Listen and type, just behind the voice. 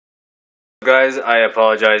Guys, I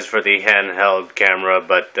apologize for the handheld camera,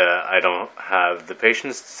 but I don't have the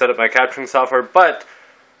patience to set up my capturing software. But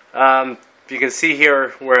you can see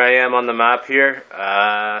here where I am on the map here.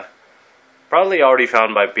 Probably already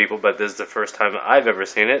found by people, but this is the first time I've ever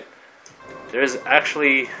seen it. There's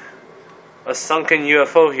actually a sunken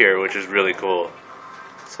UFO here, which is really cool.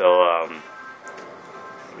 So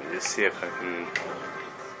let me just see if I can.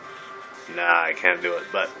 Nah, I can't do it,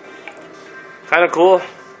 but kind of cool.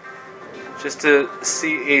 Just to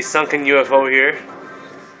see a sunken UFO here.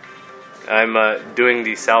 I'm doing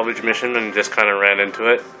the salvage mission and just kind of ran into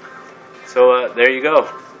it. So there you go.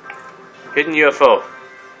 Hidden UFO.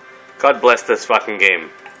 God bless this fucking game.